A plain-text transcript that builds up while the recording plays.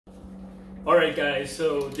Alright guys,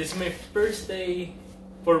 so this is my first day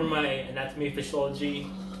for my Anatomy and Physiology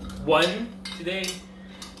 1 today.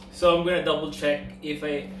 So I'm gonna double check if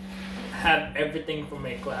I have everything for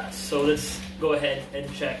my class. So let's go ahead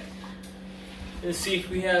and check and see if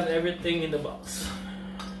we have everything in the box.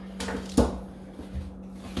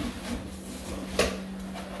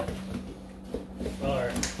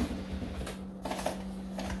 Alright.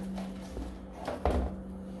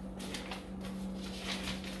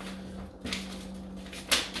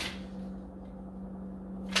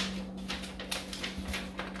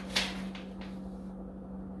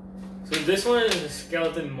 So this one is a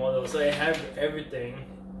skeleton model, so I have everything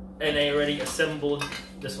and I already assembled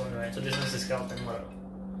this one, right? So this is the skeleton model.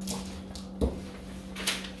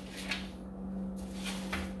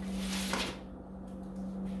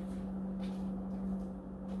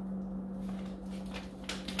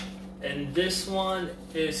 And this one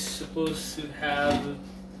is supposed to have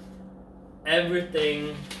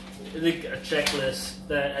everything, like a checklist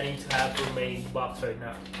that I need to have for my box right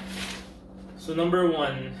now. So number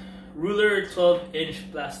 1, ruler 12-inch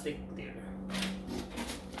plastic clear.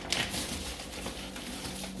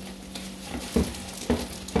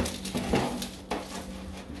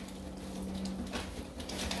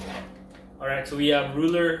 Alright, so we have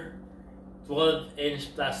ruler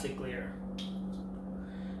 12-inch plastic clear.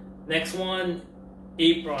 Next one,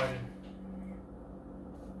 apron.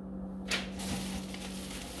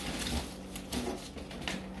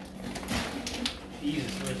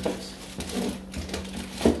 Jesus, what is this?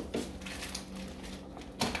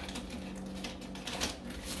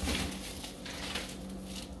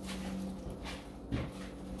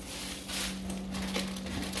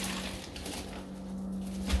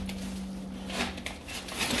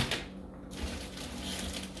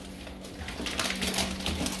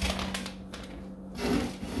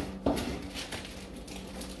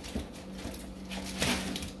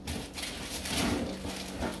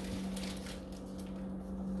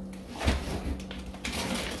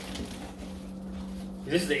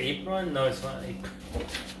 Is this the apron? No, it's not an apron.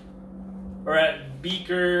 Alright,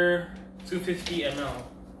 beaker 250 ml.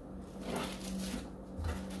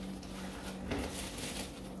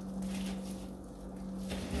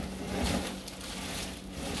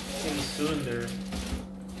 And the cylinder.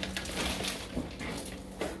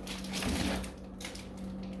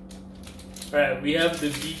 Alright, we have the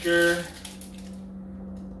beaker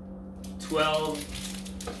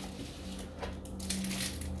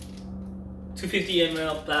 250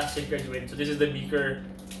 ml plastic graduated. So this is the beaker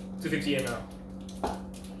 250 ml.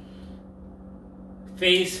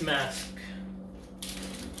 Face mask.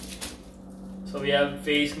 So we have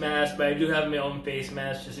face mask, but I do have my own face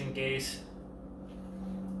mask just in case.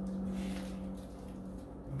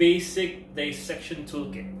 Basic dissection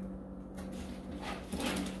toolkit.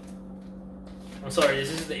 I'm sorry,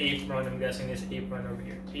 this is the apron. I'm guessing this apron over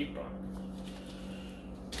here. Apron.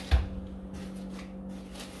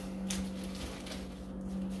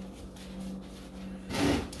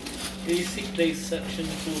 Basic dissection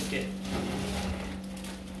toolkit.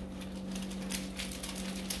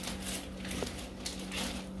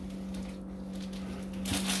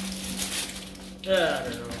 I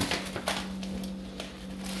don't know.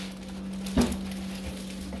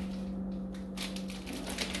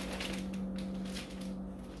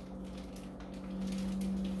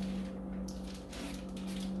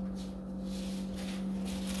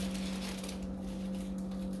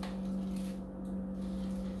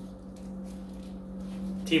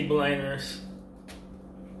 Table liners.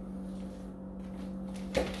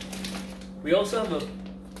 We also have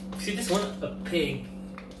see this one, a pig,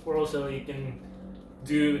 or also you can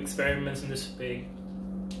do experiments in this pig.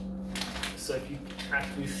 So if you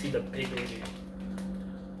actually see the pig right here,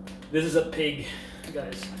 this is a pig,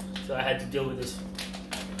 guys. So I had to deal with this.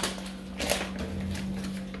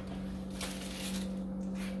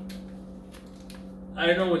 I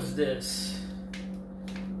don't know what's this.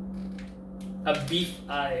 A beef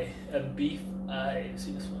eye.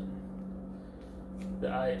 See this one?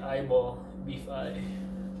 The eyeball. Beef eye.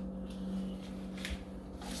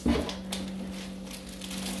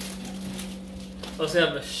 Also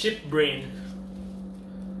have a sheep brain.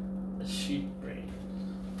 A sheep brain.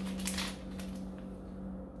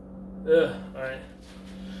 Alright.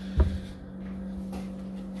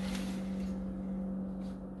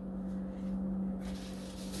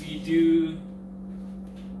 We do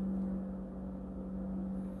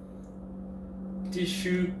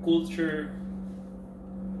tissue culture.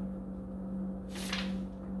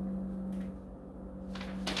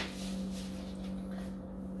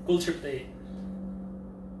 Culture plate.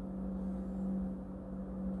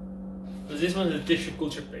 So this one is a tissue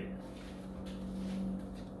culture plate.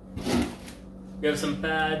 We have some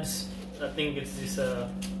pads. I think it's this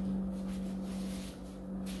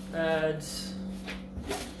pads.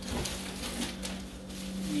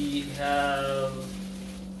 We have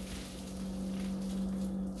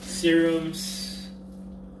serums.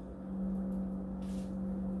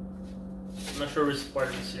 I'm not sure which part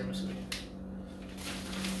of the serums we have.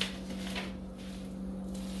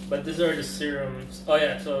 But these are the serums. Oh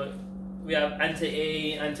yeah, so we have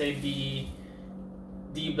anti-A, anti-B,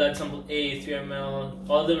 D blood sample A, 3 ml.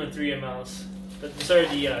 All of them are 3 mLs. But these are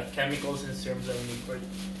the chemicals and serums that we need for the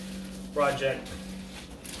project.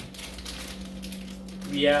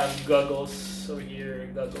 We have goggles over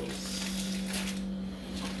here, goggles.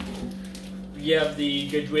 We have the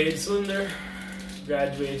graduated cylinder.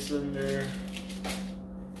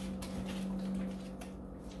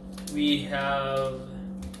 We have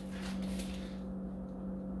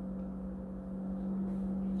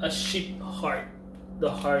a sheep heart,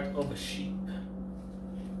 the heart of a sheep.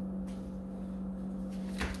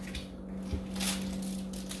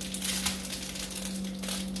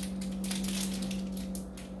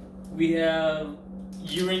 We have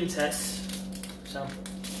urine test sample.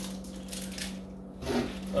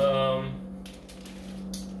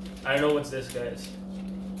 I don't know what's this, guys.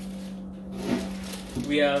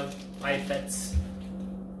 We have pipettes.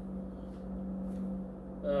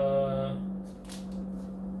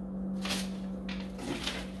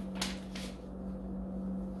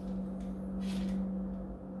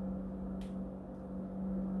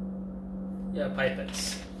 Yeah,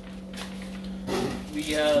 pipettes. We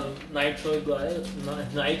have nitrile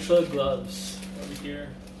gloves over here.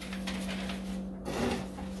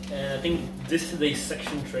 And I think this is a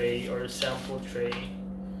section tray or a sample tray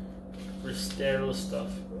for sterile stuff.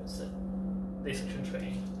 What's that? A section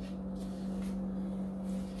tray.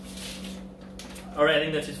 Alright, I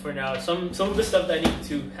think that's it for now. Some of the stuff that I need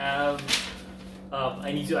to have,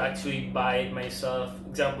 I need to actually buy it myself.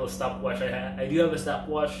 Example, stopwatch. I do have a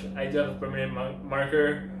stopwatch. I do have a permanent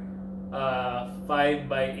marker. 5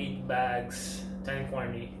 by 8 bags, 10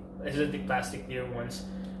 quantity. This is the plastic clear ones.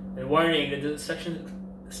 And warning that the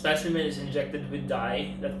specimen is injected with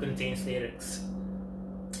dye that contains latex.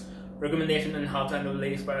 Recommendation on how to handle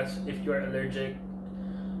latex products if you are allergic.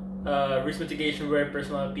 Risk mitigation: wear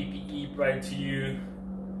personal PPE provided to you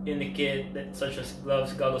in the kit, such as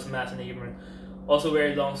gloves, goggles, mask, and apron. Also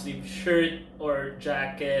wear a long sleeve shirt or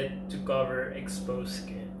jacket to cover exposed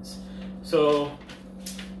skins. So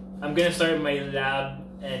I'm gonna start my lab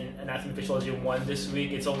and Anatomy and Physiology 1 this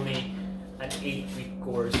week. It's only an 8-week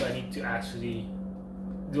course, so I need to actually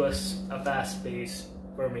do a fast pace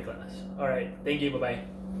for my class. Alright, thank you, bye-bye.